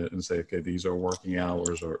 right? And say, okay, these are working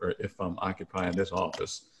hours, or if I'm occupying this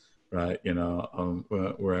office, right?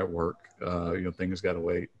 We're at work. Things got to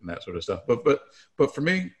wait and that sort of stuff. But for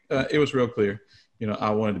me, it was real clear. I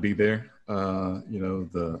wanted to be there.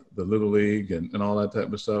 The little league and all that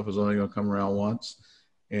type of stuff was only going to come around once.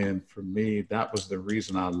 And for me, that was the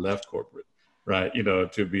reason I left corporate, right?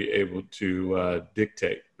 To be able to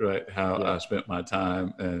dictate, right, how I spent my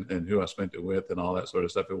time and who I spent it with and all that sort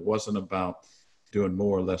of stuff. It wasn't about doing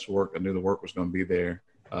more or less work. I knew the work was going to be there,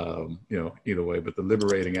 either way. But the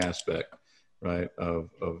liberating aspect, right, of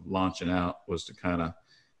launching out was to kind of,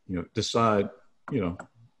 decide,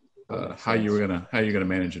 how you're gonna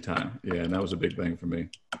manage your time. Yeah, and that was a big thing for me.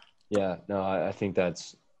 Yeah, no, I think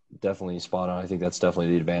that's definitely spot on. I think that's definitely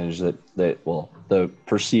the advantage that the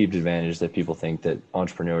perceived advantage that people think that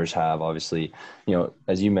entrepreneurs have. Obviously,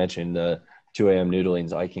 as you mentioned, the 2 a.m.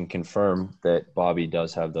 noodlings, I can confirm that Bobby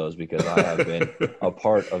does have those because I have been a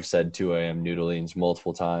part of said 2 a.m. noodlings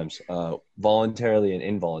multiple times, voluntarily and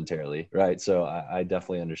involuntarily, right? So I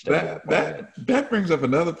definitely understand that brings up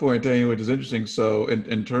another point, Daniel, which is interesting. So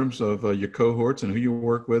in terms of your cohorts and who you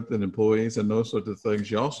work with and employees and those sorts of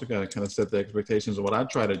things, you also got to kind of set the expectations. And what I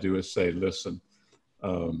try to do is say, listen,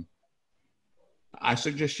 I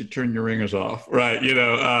suggest you turn your ringers off, right?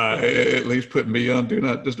 At least put me on do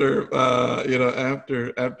not disturb,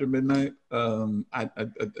 after midnight. I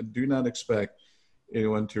do not expect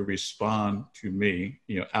anyone to respond to me,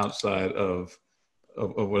 outside of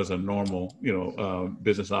what is a normal,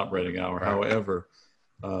 business operating hour. Right. However,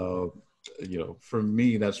 for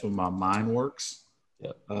me, that's when my mind works.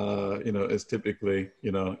 Yep. It's typically,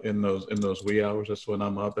 in those wee hours, that's when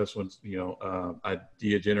I'm up. That's when,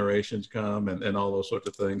 idea generations come and all those sorts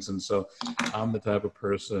of things. And so I'm the type of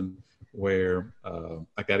person where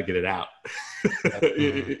I got to get it out,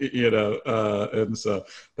 and so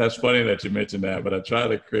that's funny that you mentioned that, but I try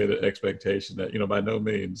to create an expectation that, by no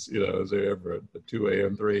means, is there ever a 2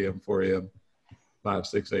 a.m., 3 a.m., 4 a.m., 5,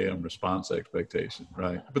 6 a.m. response expectation,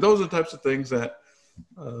 right? But those are the types of things that,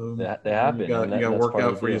 they happen. You got to work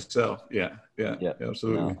out for yourself. Yeah,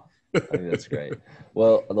 absolutely. No, I think that's great.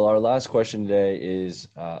 Well, our last question today is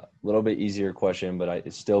a little bit easier question, but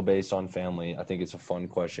it's still based on family. I think it's a fun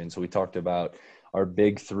question. So we talked about our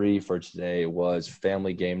big 3 for today was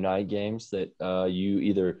family game night games that you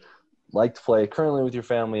either like to play currently with your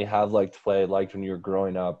family, have liked to play, liked when you were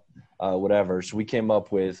growing up, whatever. So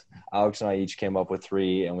Alex and I each came up with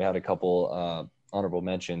 3, and we had a couple honorable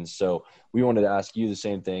mentions. So we wanted to ask you the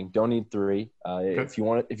same thing. Don't need 3. Okay.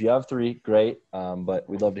 If you have 3, great. But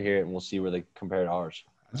we'd love to hear it, and we'll see where they compare to ours.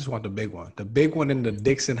 I just want the big one in the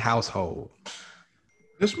Dixon household.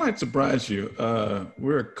 This might surprise you.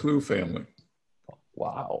 We're a Clue family.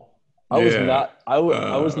 Wow. I was Yeah. not. I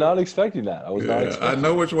was not expecting that. I was not Yeah, I expecting.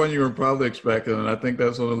 know which one you were probably expecting, and I think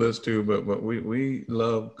that's on the list too. But we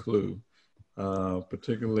love Clue,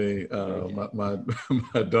 particularly Great game. my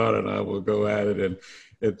my daughter and I will go at it, and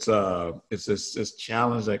it's this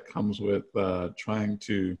challenge that comes with trying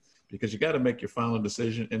to, because you got to make your final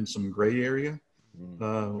decision in some gray area,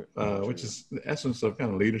 which is the essence of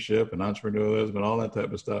kind of leadership and entrepreneurialism and all that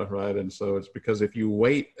type of stuff, right? And so it's because if you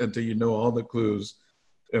wait until you know all the clues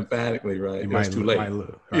emphatically, right, it's too late. Right.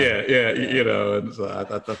 Yeah, you know, and so I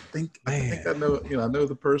think I know, I know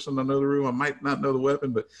the person, I know the room. I might not know the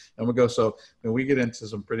weapon, but I'm gonna go. So then we get into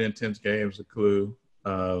some pretty intense games of Clue,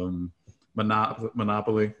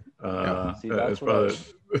 Monopoly. See, It's probably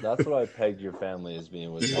that's what I pegged your family as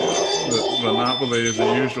being with. Monopoly is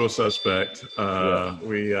the usual suspect. Yeah.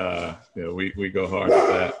 We go hard at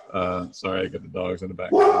that. Sorry, I got the dogs in the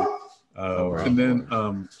background. And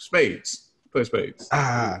then spades. Play spades.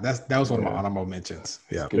 That was one of my honorable mentions.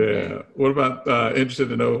 Yeah. Yeah. What about interested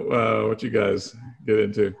to know what you guys get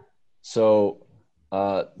into? So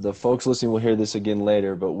the folks listening will hear this again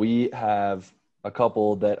later, but we have a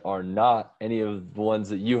couple that are not any of the ones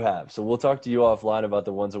that you have. So we'll talk to you offline about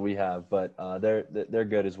the ones that we have, but they're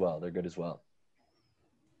good as well. They're good as well.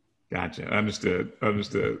 Gotcha. Understood.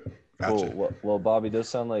 Gotcha. Cool. Well, Bobby, those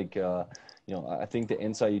sound like I think the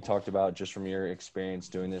insight you talked about just from your experience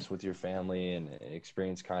doing this with your family and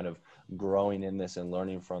experience kind of growing in this and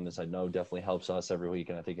learning from this, I know definitely helps us every week.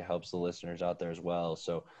 And I think it helps the listeners out there as well.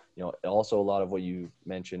 So, also a lot of what you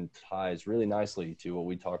mentioned ties really nicely to what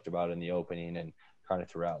we talked about in the opening and kind of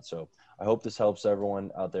throughout. So I hope this helps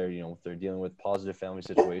everyone out there, if they're dealing with positive family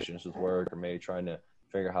situations with work or maybe trying to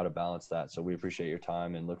figure out how to balance that. So we appreciate your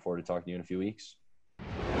time and look forward to talking to you in a few weeks.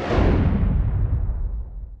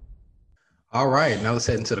 All right, now let's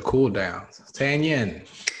head into the cool downs. Tanyan,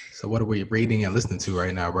 so what are we reading and listening to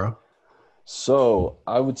right now, bro? So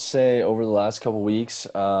I would say over the last couple of weeks,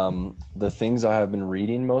 the things I have been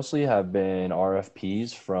reading mostly have been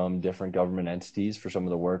RFPs from different government entities for some of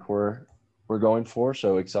the work we're going for.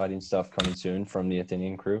 So exciting stuff coming soon from the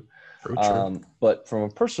Athenian crew. True. But from a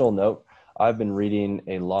personal note, I've been reading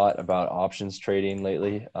a lot about options trading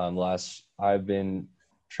lately. I've been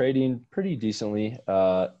trading pretty decently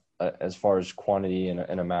as far as quantity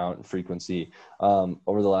and amount and frequency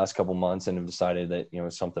over the last couple months, and have decided that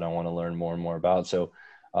it's something I want to learn more and more about. So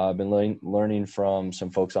I've been learning from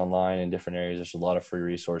some folks online in different areas. There's a lot of free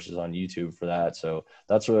resources on YouTube for that. So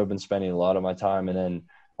that's where I've been spending a lot of my time. And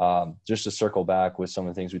then just to circle back with some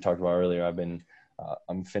of the things we talked about earlier,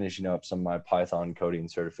 I'm finishing up some of my Python coding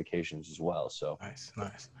certifications as well. So Nice.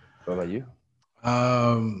 What about you?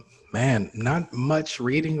 Man, not much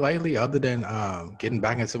reading lately other than getting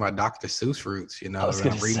back into my Dr. Seuss roots, I was I'm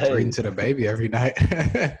gonna say. reading to the baby every night.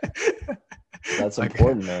 That's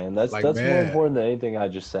important, man. That's man, more important than anything I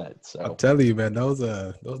just said. So I'm telling you, man, those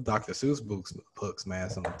Dr. Seuss books, man,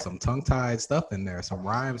 some tongue-tied stuff in there, some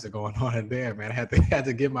rhymes are going on in there, man. I had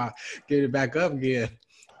to get it back up again.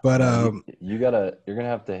 But you're gonna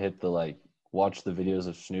have to hit the watch the videos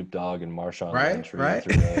of Snoop Dogg and Marshawn Lynch right.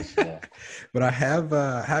 through those. Yeah. But I have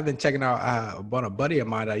been checking out a buddy of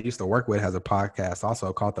mine that I used to work with has a podcast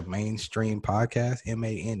also called the Mainstream Podcast,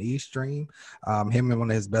 MANE Stream. Him and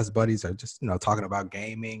one of his best buddies are just talking about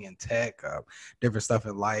gaming and tech, different stuff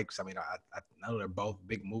and likes. I mean, I know they're both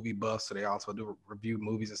big movie buffs, so they also do review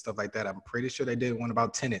movies and stuff like that. I'm pretty sure they did one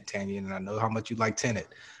about Tenet, Tanya, and I know how much you like Tenet.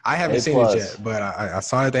 I haven't seen it yet, but I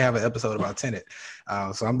saw that they have an episode about Tenet.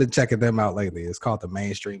 So I've been checking them out lately. It's called the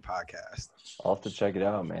Mainstream Podcast. I'll have to check it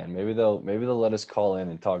out, man. Maybe they'll let us call in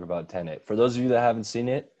and talk about Tenet. For those of you that haven't seen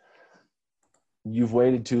it, you've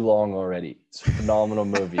waited too long already. It's a phenomenal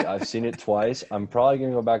movie. I've seen it twice. I'm probably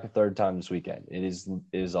gonna go back a third time this weekend. It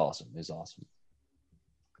is awesome. It's awesome.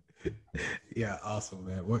 Yeah, awesome,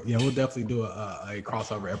 man. We'll definitely do a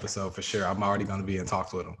crossover episode for sure. I'm already going to be in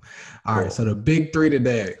talks with them. All right, so the big three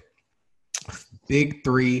today. Big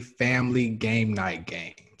three family game night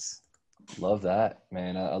games. Love that,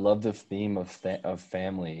 man. I love the theme of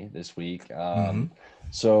family this week.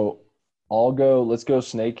 So let's go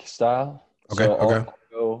snake style. Okay, so okay.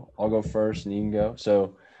 I'll go first and you can go.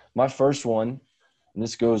 So my first one, and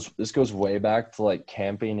this goes way back to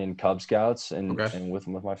camping and Cub Scouts and with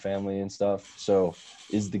my family and stuff. So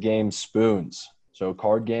is the game Spoons. So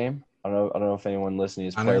card game. I don't know if anyone listening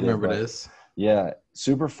has played it. I remember this. Yeah,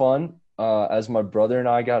 super fun. As my brother and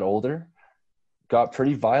I got older, got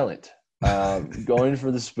pretty violent. Going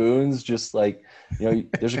for the spoons, just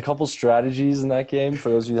there's a couple strategies in that game. For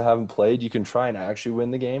those of you that haven't played, you can try and actually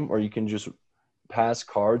win the game, or you can just pass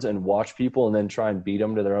cards and watch people and then try and beat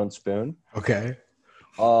them to their own spoon. Okay.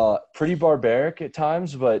 Pretty barbaric at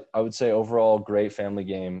times, but I would say overall great family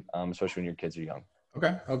game, especially when your kids are young.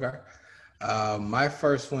 Okay. My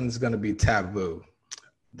first one is going to be Taboo.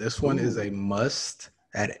 This one is a must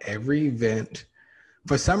at every event.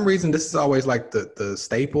 For some reason, this is always like the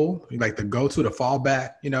staple, like the go-to, the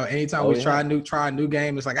fallback. You know, anytime we try a new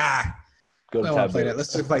game, it's like, Go we to don't want to play Taboo. that.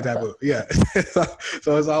 Let's just play Taboo. Yeah.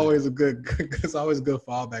 So it's always a good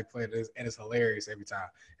fallback play, and it's hilarious every time.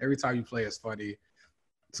 Every time you play, it's funny.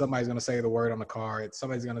 Somebody's gonna say the word on the card.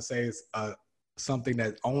 Somebody's gonna say something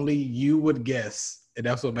that only you would guess, and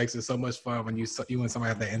that's what makes it so much fun when you and somebody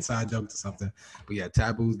have that inside joke to something. But yeah,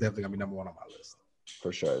 Taboo's definitely gonna be number one on my list.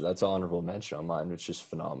 For sure. That's an honorable mention on mine, which is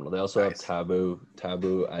phenomenal. They also have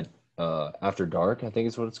Taboo at After Dark, I think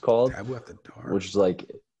is what it's called. Taboo After Dark. Which is like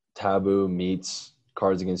Taboo meets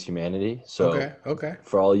Cards Against Humanity. So okay.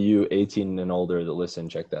 For all you 18 and older that listen,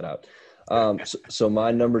 check that out. So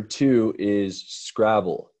my number 2 is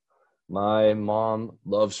Scrabble. My mom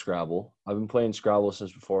loves Scrabble. I've been playing Scrabble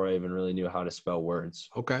since before I even really knew how to spell words.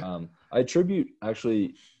 Okay. I attribute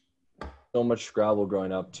actually so much Scrabble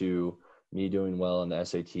growing up to me doing well in the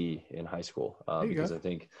SAT in high school because I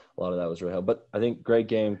think a lot of that was really helpful. But I think great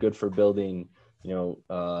game, good for building,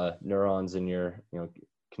 neurons in your,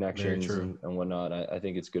 connections and whatnot. I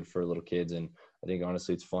think it's good for little kids, and I think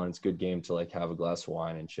honestly it's fun. It's a good game to like have a glass of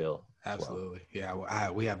wine and chill. Absolutely. Well.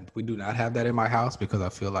 Yeah, we do not have that in my house because I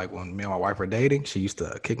feel like when me and my wife were dating, she used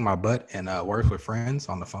to kick my butt and work with friends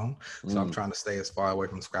on the phone. So I'm trying to stay as far away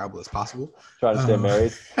from Scrabble as possible. Trying to stay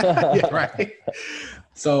married. Yeah, right.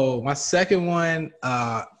 So my second one,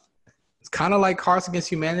 it's kind of like Cards Against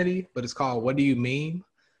Humanity, but it's called What Do You Meme?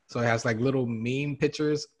 So it has like little meme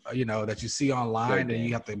pictures, that you see online, and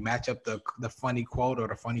you have to match up the funny quote or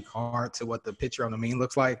the funny card to what the picture on the meme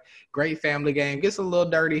looks like. Great family game. Gets a little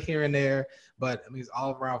dirty here and there, but I mean, it's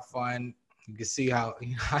all around fun. You can see how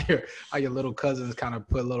your little cousins kind of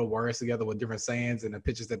put little words together with different sayings and the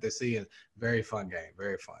pictures that they see. And very fun game.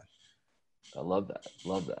 Very fun. I love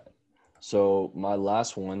that. So my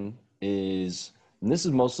last one is, and this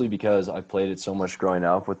is mostly because I played it so much growing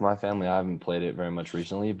up with my family. I haven't played it very much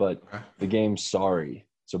recently, but the game Sorry.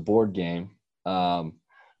 It's a board game. The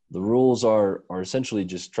rules are essentially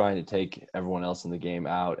just trying to take everyone else in the game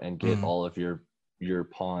out and get all of your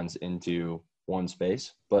pawns into one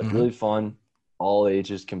space. But really fun. All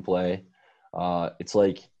ages can play. It's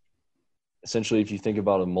like essentially if you think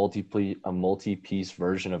about a multi-piece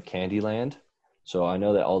version of Candyland. So I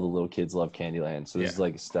know that all the little kids love Candyland. So this is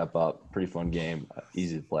like a step up, pretty fun game,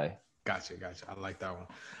 easy to play. Gotcha. I like that one.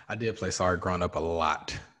 I did play Sorry growing up a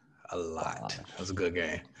lot. That was a good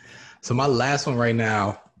game. So my last one right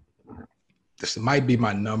now, this might be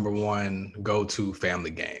my number one go-to family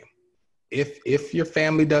game. If your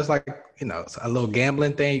family does like, a little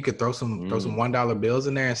gambling thing, you could throw some $1 bills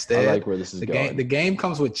in there instead. I like where this is going. The game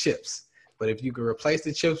comes with chips, but if you can replace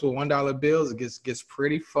the chips with $1 bills, it gets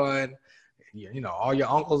pretty fun. All your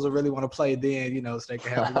uncles will really want to play then, so they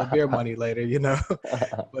can have a little beer money later,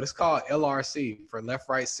 But it's called LRC, for left,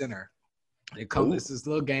 right, center. It's this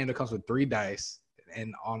little game that comes with 3 dice,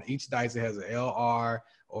 and on each dice it has an LR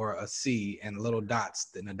or a C and little dots,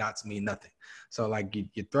 and the dots mean nothing. So like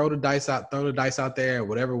you throw the dice out there, and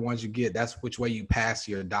whatever ones you get, that's which way you pass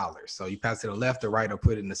your dollars. So you pass to the left or right or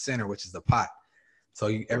put it in the center, which is the pot. So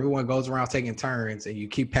everyone goes around taking turns, and you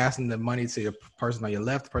keep passing the money to your person on your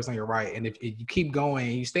left, the person on your right. And if you keep going,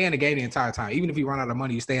 and you stay in the game the entire time. Even if you run out of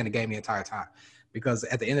money, you stay in the game the entire time. Because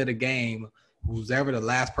at the end of the game, who's ever the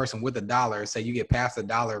last person with $1, say you get past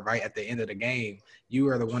 $1 right at the end of the game, you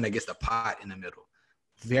are the one that gets the pot in the middle.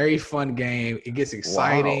 Very fun game. It gets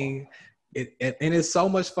exciting. Wow. And it's so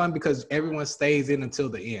much fun because everyone stays in until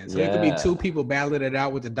the end. So it could be 2 people battling it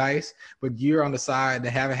out with the dice, but you're on the side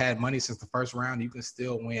that haven't had money since the first round. You can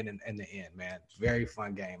still win in the end, man. Very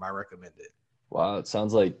fun game. I recommend it. Wow, it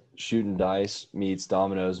sounds like shooting dice meets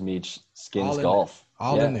dominoes meets skins golf.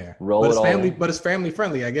 In there. But it's family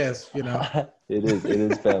friendly, I guess. It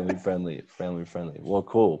is family friendly. Well,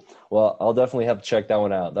 cool. Well, I'll definitely have to check that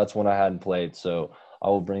one out. That's one I hadn't played, so I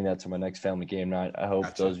will bring that to my next family game night. I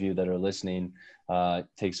hope those of you that are listening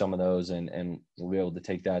take some of those and we'll be able to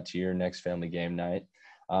take that to your next family game night.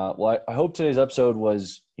 Well, I hope today's episode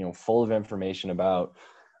was, full of information about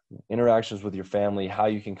interactions with your family, how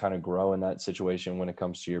you can kind of grow in that situation when it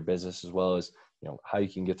comes to your business, as well as, how you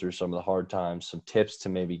can get through some of the hard times, some tips to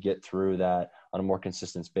maybe get through that on a more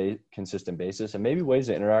consistent basis, and maybe ways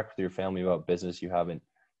to interact with your family about business you haven't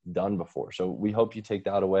done before. So we hope you take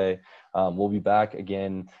that away. We'll be back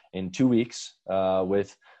again in 2 weeks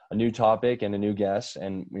with a new topic and a new guest.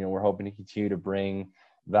 And, we're hoping to continue to bring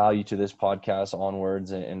value to this podcast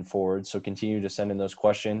onwards and forwards. So continue to send in those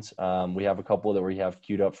questions. We have a couple that we have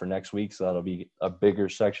queued up for next week. So that'll be a bigger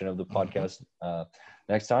section of the podcast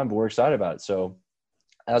next time, but we're excited about it. So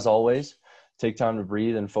as always, take time to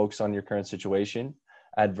breathe and focus on your current situation.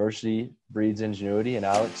 Adversity breeds ingenuity. And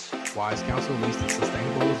Alex, wise counsel leads to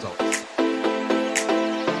sustainable results.